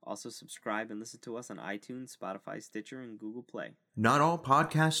 notallpods@gmail.com. Also subscribe and listen to us on iTunes, Spotify, Stitcher, and Google Play. Not All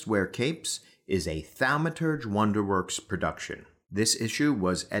Podcasts Wear Capes is a Thaumaturge Wonderworks production. This issue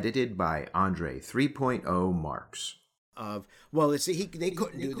was edited by Andre 3.0 Marks. They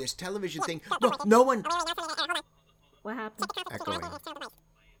couldn't do this television thing. Well, no one. What happened? Echoing.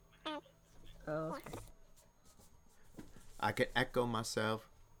 Oh, okay. I could echo myself.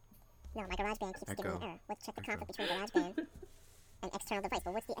 No, my GarageBand keeps giving me an error. Let's check the conflict between GarageBand and external device.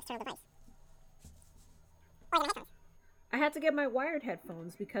 Well, what's the external device? Oh, the headphones. I had to get my wired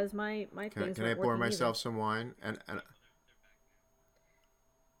headphones because my things Can I weren't pour working myself some wine? And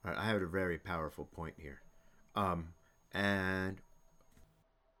I have a very powerful point here. And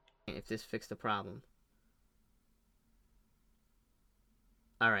If this fixed the problem.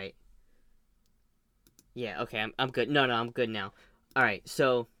 All right. Yeah, okay, I'm good. No, I'm good now. All right,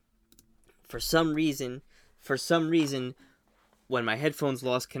 so for some reason, when my headphones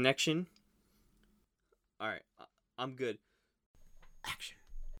lost connection. All right, I'm good. action.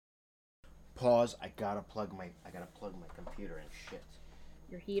 Pause. I gotta plug my computer in. Shit.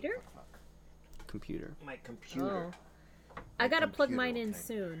 Your heater? Fuck. Computer. My computer. Oh. I gotta plug computer mine will in take-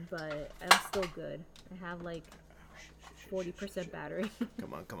 soon, but I'm still good. I have like 40% battery.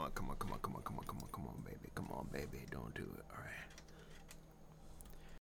 Come on, baby. Come on, baby. Don't do it. All right.